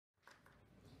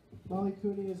Molly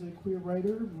Cooney is a queer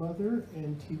writer, mother,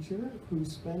 and teacher who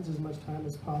spends as much time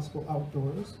as possible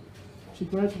outdoors. She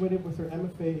graduated with her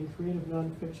MFA in creative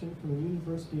nonfiction from the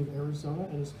University of Arizona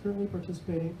and is currently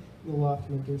participating in the Loft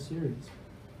Mentor series.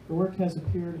 Her work has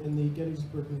appeared in the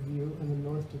Gettysburg Review and the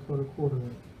North Dakota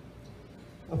Quarterly.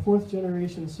 A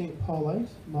fourth-generation St. Paulite,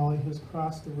 Molly has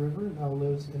crossed the river and now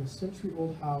lives in a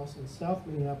century-old house in South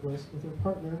Minneapolis with her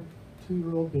partner,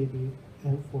 2-year-old baby,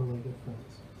 and 4-legged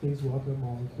friends. Please welcome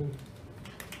Molly Cooney.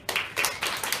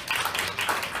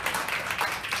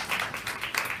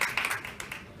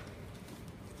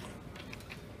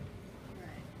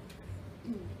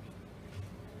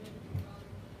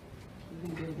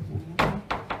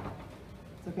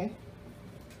 It's okay?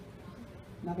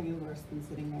 Nothing is worse than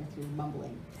sitting there through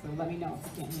mumbling, so let me know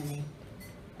if you can't hear me.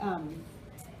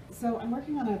 So I'm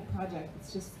working on a project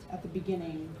that's just at the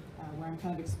beginning where I'm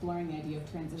kind of exploring the idea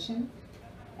of transition.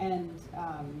 And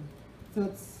so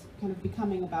it's kind of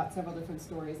becoming about several different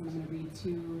stories, and I'm going to read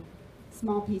 2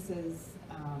 small pieces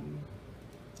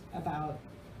about,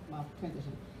 well,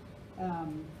 transition.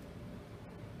 And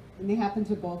they happen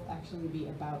to both actually be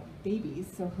about babies,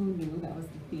 so who knew that was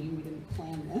the theme? We didn't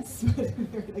plan this,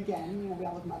 but again, you know, we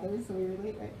all have mothers, so we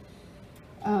relate, right?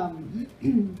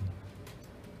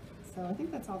 So I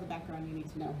think that's all the background you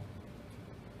need to know.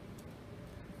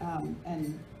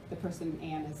 And the person,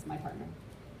 Anne, is my partner.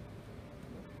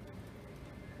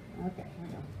 Okay, here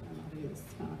we go. I don't know how to do this.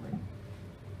 It's kind of awkward.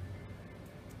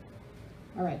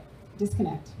 All right,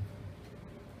 disconnect.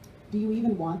 Do you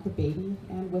even want the baby?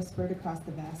 Anne whispered across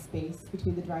the vast space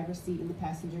between the driver's seat and the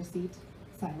passenger seat.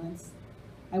 Silence.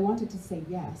 I wanted to say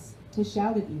yes, to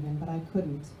shout it even, but I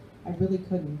couldn't. I really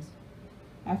couldn't.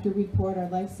 After we'd poured our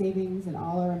life savings and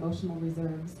all our emotional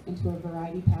reserves into a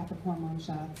variety pack of hormone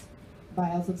shots,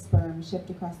 vials of sperm shipped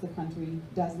across the country,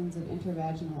 dozens of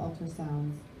intravaginal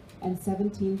ultrasounds, and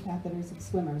 17 catheters of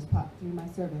swimmers popped through my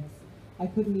cervix, I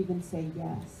couldn't even say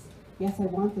yes. Yes, I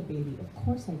want the baby. Of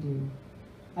course I do.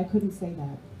 I couldn't say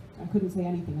that. I couldn't say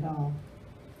anything at all.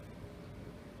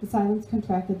 The silence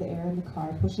contracted the air in the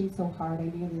car, pushing so hard I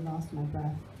nearly lost my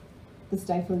breath. The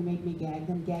stifling made me gag,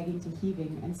 then gagging to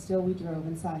heaving, and still we drove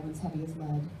in silence heavy as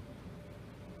lead.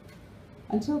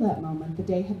 Until that moment, the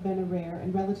day had been a rare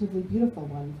and relatively beautiful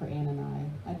one for Anne and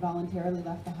I. I'd voluntarily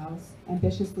left the house,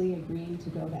 ambitiously agreeing to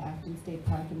go to Afton State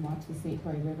Park and watch the St.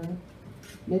 Croix River.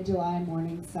 Mid-July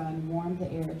morning sun warmed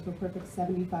the air to a perfect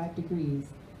 75 degrees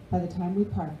by the time we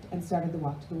parked and started the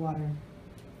walk to the water.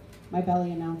 My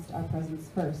belly announced our presence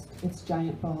first, its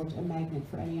giant bulge a magnet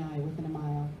for any eye within a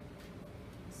mile.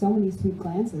 So many sweet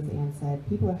glances, Anne said.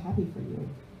 People are happy for you.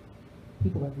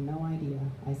 People have no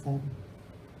idea, I said.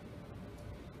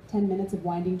 10 minutes of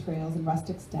winding trails and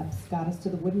rustic steps got us to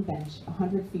the wooden bench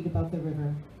 100 feet above the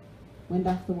river. Wind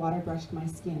off the water brushed my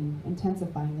skin,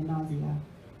 intensifying the nausea.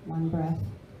 1 breath,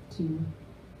 2.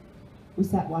 We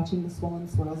sat watching the swollen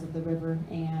swirls of the river,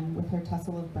 Anne with her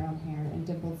tussle of brown hair and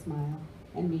dimpled smile,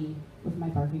 and me with my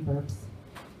barfy burps.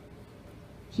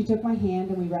 She took my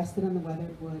hand and we rested on the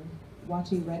weathered wood,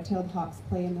 watching red-tailed hawks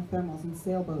play in the thermals and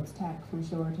sailboats tack from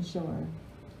shore to shore.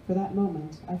 For that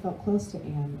moment, I felt close to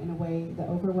Anne in a way the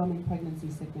overwhelming pregnancy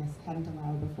sickness hadn't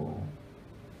allowed before.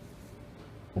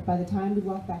 But by the time we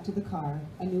walked back to the car,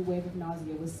 a new wave of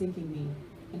nausea was sinking me,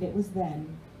 and it was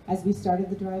then, as we started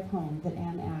the drive home, that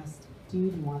Anne asked, "Do you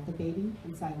even want the baby?"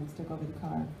 And silence took over the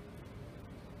car.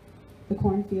 The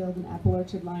cornfield and apple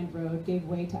orchard-lined road gave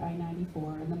way to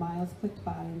I-94, and the miles clicked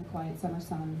by in the quiet summer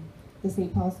sun. The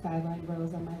St. Paul skyline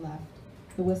rose on my left,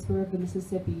 the whisper of the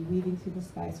Mississippi weaving through the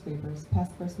skyscrapers,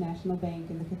 past First National Bank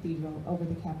and the cathedral over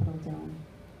the Capitol dome.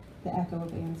 The echo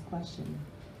of Anne's question.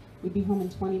 We'd be home in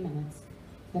 20 minutes.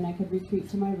 Then I could retreat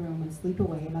to my room and sleep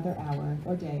away another hour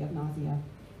or day of nausea.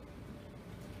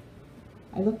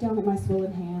 I looked down at my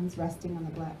swollen hands resting on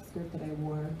the black skirt that I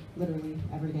wore, literally,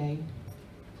 every day.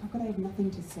 How could I have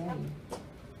nothing to say?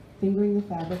 Fingering the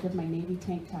fabric of my navy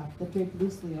tank top that draped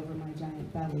loosely over my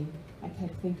giant belly, I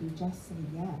kept thinking, just say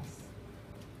yes.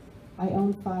 I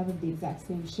owned 5 of the exact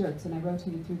same shirts, and I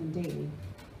rotated through them daily.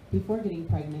 Before getting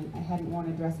pregnant, I hadn't worn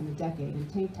a dress in a decade, and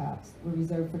tank tops were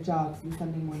reserved for jogs and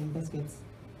Sunday morning biscuits.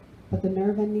 But the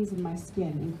nerve endings in my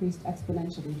skin increased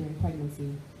exponentially during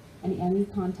pregnancy, and any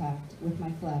contact with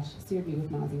my flesh seared me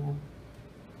with nausea.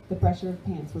 The pressure of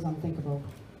pants was unthinkable.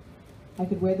 I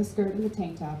could wear the skirt and the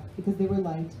tank top because they were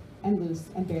light and loose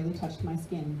and barely touched my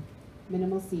skin,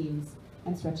 minimal seams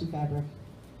and stretchy fabric.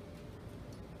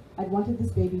 I'd wanted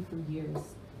this baby for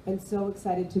years, been so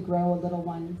excited to grow a little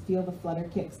one, feel the flutter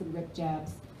kicks and rib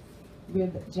jabs.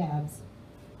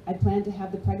 I'd planned to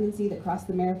have the pregnancy that crossed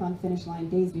the marathon finish line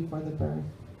days before the birth.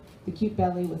 The cute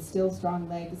belly with still strong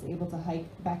legs, able to hike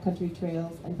backcountry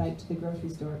trails and bike to the grocery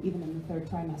store even in the third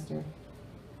trimester.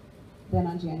 Then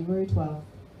on January 12th,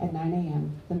 at 9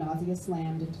 a.m., the nausea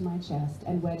slammed into my chest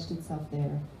and wedged itself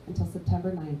there until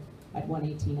September 9th at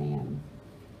 1:18 a.m.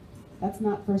 That's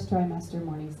not first trimester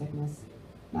morning sickness,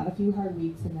 not a few hard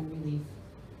weeks and then relief.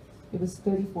 It was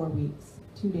 34 weeks,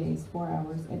 2 days, 4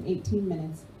 hours, and 18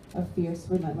 minutes of fierce,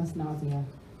 relentless nausea.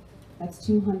 That's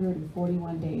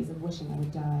 241 days of wishing I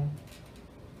would die.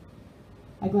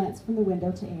 I glanced from the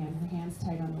window to Anne, her hands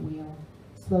tight on the wheel,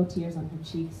 slow tears on her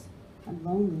cheeks. "I'm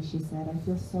lonely," she said. "I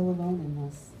feel so alone in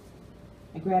this."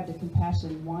 I grabbed a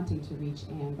compassion, wanting to reach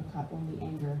Anne, but caught only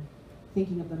anger,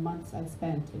 thinking of the months I'd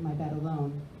spent in my bed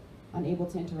alone, unable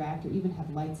to interact or even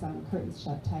have lights on, curtains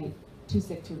shut tight, too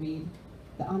sick to read,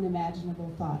 the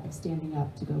unimaginable thought of standing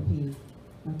up to go pee.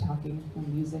 No talking, no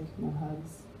music, no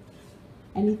hugs.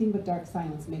 Anything but dark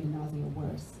silence made the nausea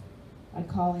worse. I'd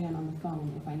call Anne on the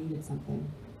phone if I needed something.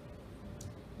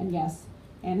 And yes,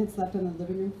 Anne had slept on the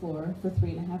living room floor for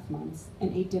 3.5 months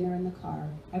and ate dinner in the car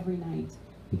every night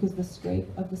because the scrape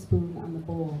of the spoon on the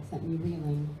bowl sent me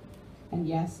reeling. And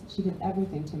yes, she did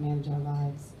everything to manage our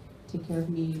lives, take care of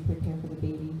me, prepare for the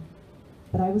baby.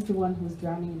 But I was the one who was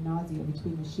drowning in nausea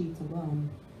between the sheets alone.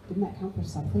 Didn't that count for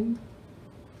something?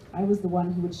 I was the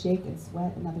one who would shake and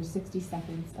sweat another 60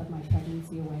 seconds of my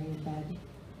pregnancy away in bed,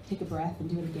 take a breath and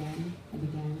do it again and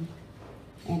again.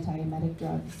 Antiemetic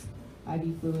drugs,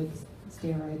 IV fluids,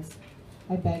 steroids.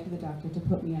 I begged the doctor to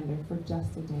put me under for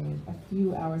just a day, a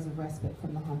few hours of respite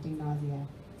from the haunting nausea.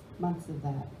 Months of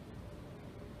that.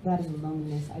 That is a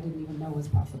loneliness I didn't even know was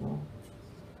possible.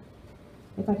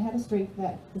 If I'd had the strength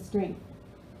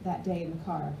that day in the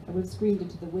car, I would have screamed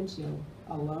into the windshield,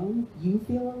 "Alone? You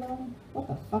feel alone? What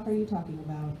the fuck are you talking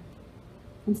about?"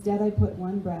 Instead, I put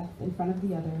one breath in front of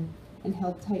the other and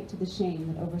held tight to the shame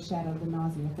that overshadowed the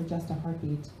nausea for just a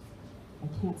heartbeat. I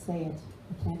can't say it.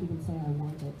 I can't even say I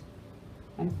want it.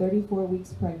 I'm 34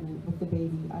 weeks pregnant with the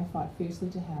baby I fought fiercely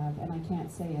to have, and I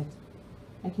can't say it.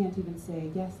 I can't even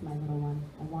say, "Yes, my little one,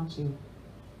 I want you."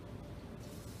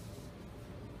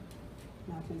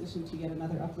 Now transition to yet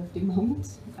another uplifting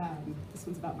moment. This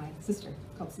one's about my sister,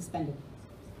 called Suspended.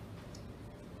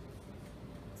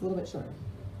 It's a little bit shorter.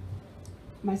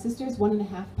 My sister's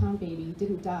 1.5-pound baby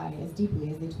didn't die as deeply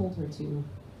as they told her to.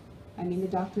 I mean, the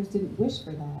doctors didn't wish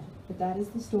for that, but that is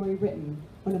the story written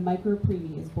when a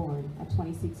micro-preemie is born at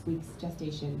 26 weeks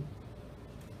gestation.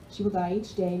 She will die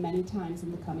each day many times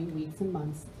in the coming weeks and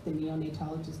months, the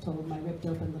neonatologist told my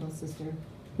ripped-open little sister,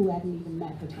 who hadn't even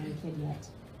met her tiny kid yet.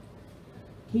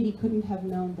 Katie couldn't have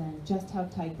known then just how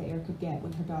tight the air could get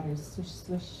when her daughter's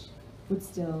swish-swish would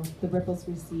still, the ripples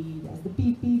recede as the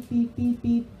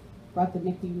beep-beep-beep-beep-beep brought the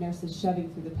NICU nurses shoving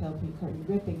through the pale pink curtain,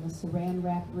 ripping the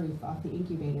saran-wrapped roof off the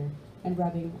incubator and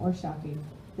rubbing or shocking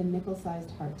the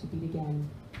nickel-sized heart to beat again.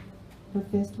 Her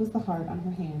fist was the heart on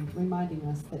her hand, reminding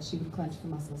us that she would clench the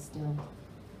muscles still.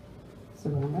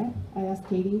 "Saran wrap?" I asked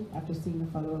Katie after seeing the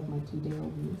photo of my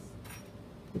 2-day-old niece.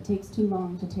 "It takes too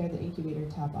long to tear the incubator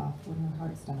top off when her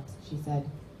heart stops," she said,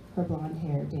 her blonde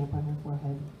hair damp on her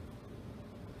forehead.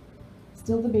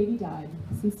 Still, the baby died,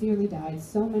 sincerely died,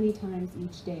 so many times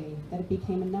each day that it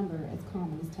became a number as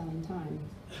common as telling time.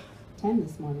 10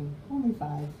 this morning, only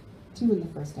 5, 2 in the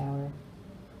first hour.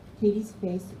 Katie's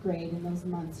face grayed in those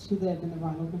months she lived in the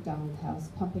Ronald McDonald house,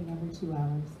 pumping every 2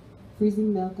 hours,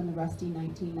 freezing milk in the rusty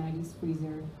 1990s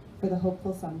freezer for the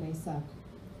hopeful someday suck,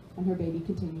 and her baby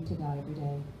continued to die every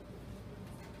day.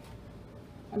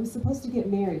 I was supposed to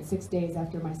get married 6 days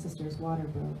after my sister's water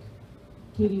broke.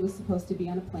 Katie was supposed to be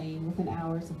on a plane within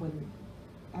hours of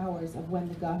when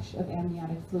the gush of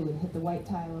amniotic fluid hit the white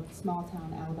tile of the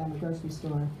small-town Alabama grocery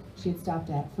store she had stopped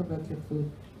at for road trip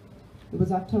food. It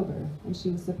was October, and she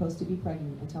was supposed to be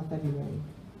pregnant until February.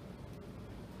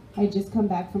 I had just come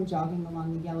back from jogging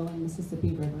along the yellowing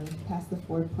Mississippi River, past the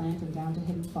Ford plant and down to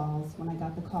Hidden Falls, when I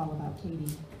got the call about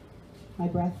Katie. My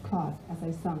breath caught as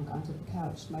I sunk onto the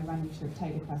couch, my running shirt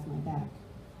tight across my back.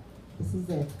 This is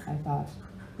it, I thought.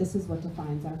 This is what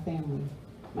defines our family.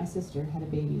 My sister had a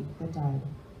baby that died.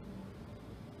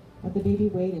 But the baby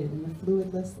waited in the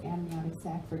fluidless amniotic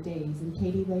sac for days, and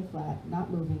Katie lay flat, not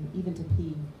moving, even to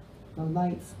pee. No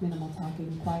lights, minimal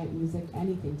talking, quiet music,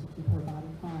 anything to keep her body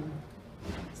calm.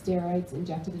 Steroids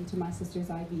injected into my sister's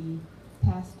IV,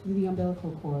 passed through the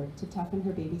umbilical cord to toughen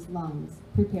her baby's lungs,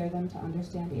 prepare them to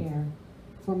understand air,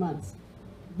 for months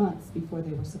before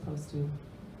they were supposed to.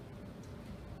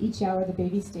 Each hour the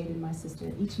baby stayed in my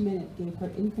sister. Each minute gave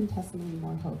her infinitesimally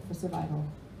more hope for survival.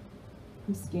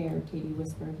 "I'm scared," Katie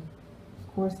whispered.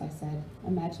 "Of course," I said,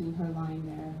 imagining her lying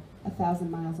there,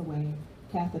 1,000 miles away,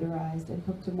 catheterized and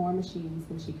hooked to more machines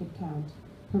than she could count,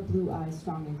 her blue eyes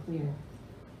strong and clear.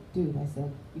 Dude, I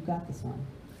said, you got this one.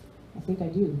 I think I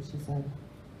do, she said.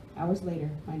 Hours later,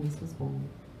 my niece was born.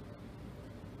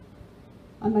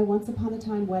 On my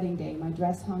once-upon-a-time wedding day, my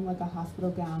dress hung like a hospital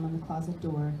gown on the closet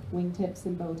door, wingtips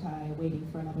and bow tie, waiting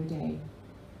for another day.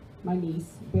 My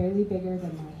niece, barely bigger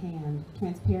than my hand,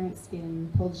 transparent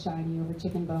skin pulled shiny over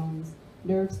chicken bones,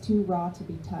 nerves too raw to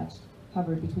be touched,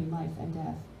 hovered between life and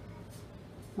death.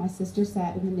 My sister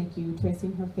sat in the NICU,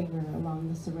 tracing her finger along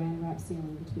the saran-wrap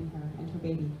ceiling between her and her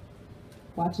baby,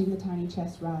 watching the tiny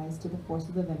chest rise to the force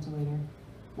of the ventilator,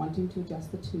 wanting to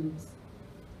adjust the tubes,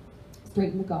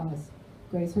 straighten the gauze,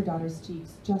 graze her daughter's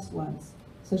cheeks just once,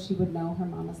 so she would know her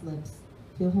mama's lips,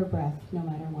 feel her breath no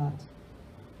matter what.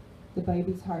 The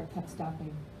baby's heart kept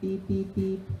stopping. Beep, beep,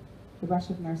 beep. The rush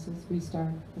of nurses,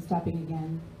 restart, the stopping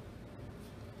again.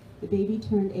 The baby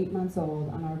turned 8 months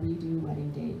old on our redo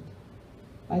wedding date.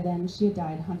 By then, she had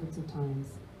died hundreds of times,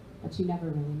 but she never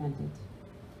really meant it.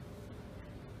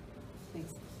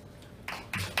 Thanks.